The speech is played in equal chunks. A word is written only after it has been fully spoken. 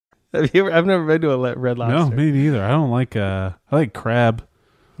Have you ever? I've never been to a Red Lobster. No, me neither. I don't like. I like crab.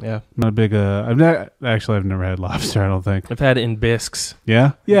 Yeah, I'm not a big. I've never had lobster. I don't think I've had it in bisques.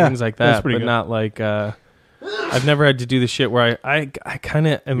 Yeah, things like that, but good. not like. I've never had to do the shit where I kind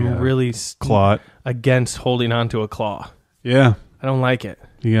of am really against holding onto a claw. Yeah, I don't like it.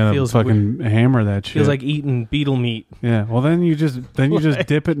 You gotta fucking hammer that shit. Feels like eating beetle meat. Yeah. Well, then you just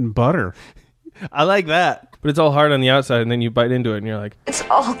dip it in butter. I like that, but it's all hard on the outside, and then you bite into it, and you're like, it's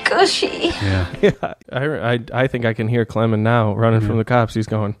all gushy. Yeah. I think I can hear Clement now running from the cops. He's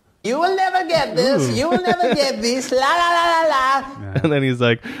going, you will never get this. Ooh. You will never get this. La la la la la. Yeah. And then he's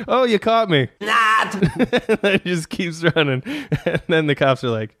like, "Oh, you caught me." Not. And then he just keeps running, and then the cops are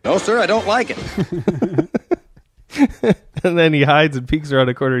like, "No, sir, I don't like it." And then he hides and peeks around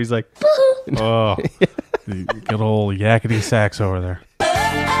a corner. He's like, "Oh, good old yakety sax over there."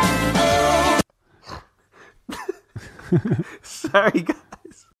 Sorry, guys.